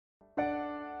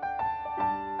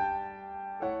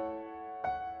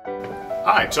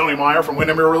Hi, Tony Meier from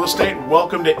Windermere Real Estate.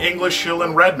 Welcome to English Hill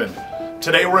in Redmond.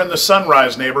 Today we're in the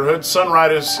Sunrise neighborhood.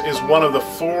 Sunrise is one of the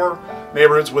 4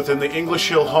 neighborhoods within the English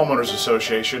Hill Homeowners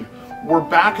Association. We're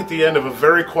back at the end of a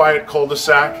very quiet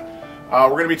cul-de-sac. We're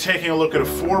going to be taking a look at a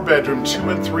 4-bedroom, 2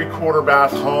 3/4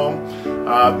 bath home.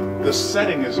 The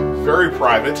setting is very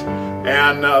private,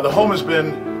 and the home has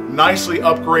been nicely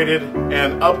upgraded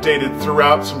and updated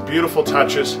throughout. Some beautiful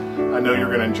touches. I know you're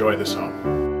going to enjoy this home.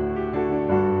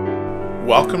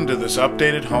 Welcome to this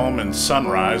updated home in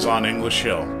Sunrise on English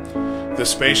Hill. The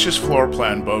spacious floor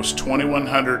plan boasts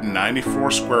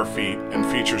 2,194 square feet and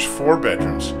features 4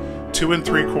 bedrooms, 2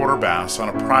 3/4 baths on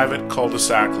a private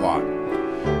cul-de-sac lot.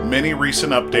 Many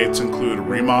recent updates include a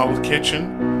remodeled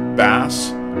kitchen,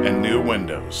 baths, and new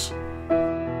windows.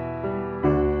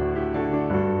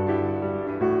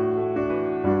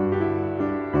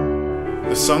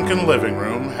 The sunken living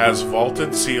room has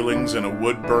vaulted ceilings and a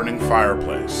wood-burning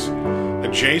fireplace.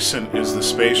 Adjacent is the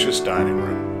spacious dining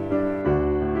room.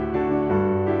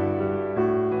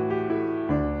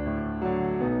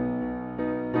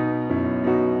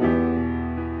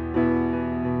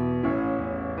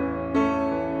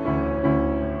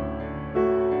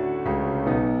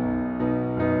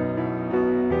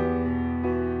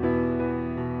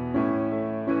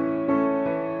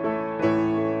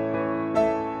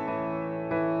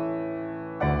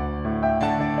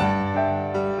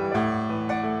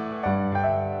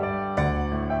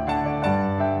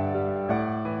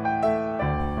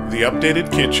 The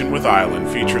updated kitchen with island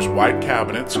features white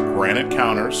cabinets, granite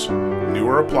counters,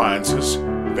 newer appliances,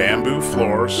 bamboo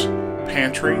floors,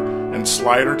 pantry, and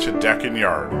slider to deck and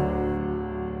yard.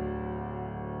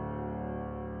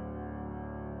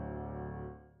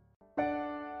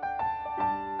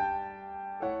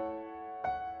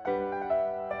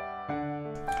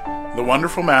 The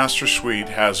wonderful master suite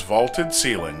has vaulted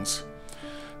ceilings.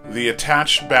 The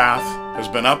attached bath has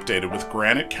been updated with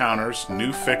granite counters,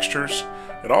 new fixtures.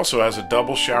 It also has a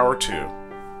double shower too.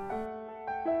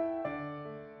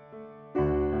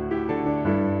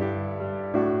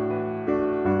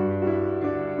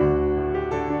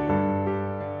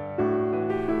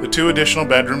 The 2 additional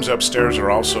bedrooms upstairs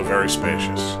are also very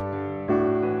spacious.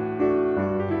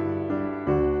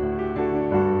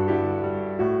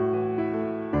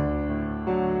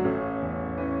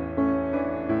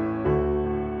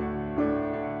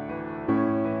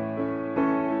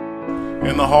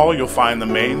 In the hall, you'll find the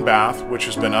main bath, which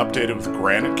has been updated with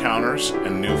granite counters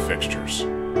and new fixtures.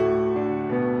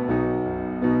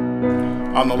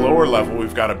 On the lower level,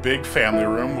 we've got a big family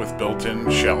room with built-in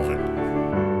shelving.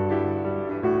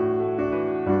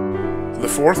 The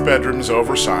 4th bedroom is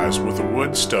oversized with a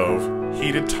wood stove,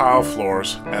 heated tile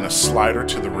floors, and a slider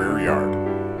to the rear yard.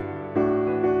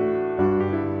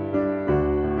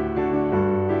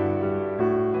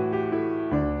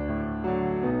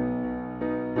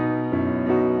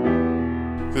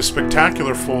 The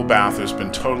spectacular full bath has been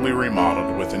totally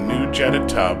remodeled with a new jetted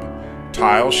tub,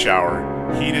 tile shower,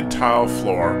 heated tile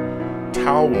floor,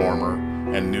 towel warmer,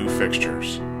 and new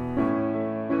fixtures.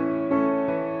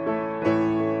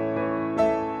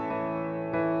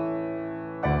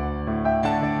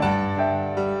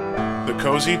 The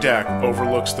cozy deck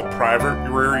overlooks the private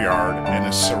rear yard and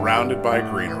is surrounded by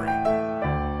greenery.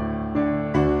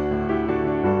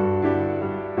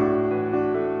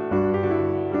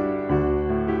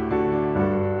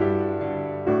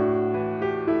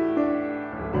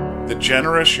 The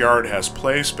generous yard has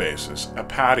play spaces, a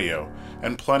patio,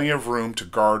 and plenty of room to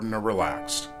garden or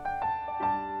relax.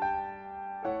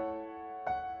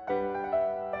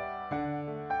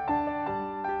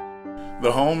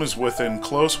 The home is within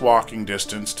close walking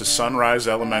distance to Sunrise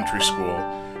Elementary School,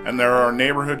 and there are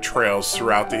neighborhood trails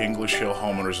throughout the English Hill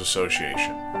Homeowners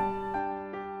Association.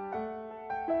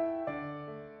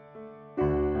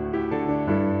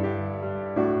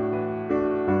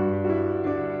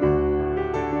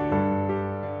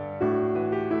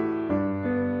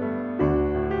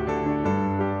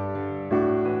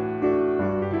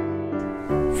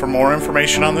 For more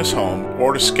information on this home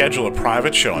or to schedule a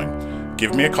private showing,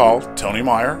 give me a call, Tony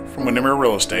Meier from Windermere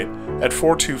Real Estate at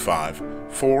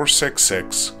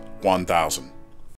 425-466-1000.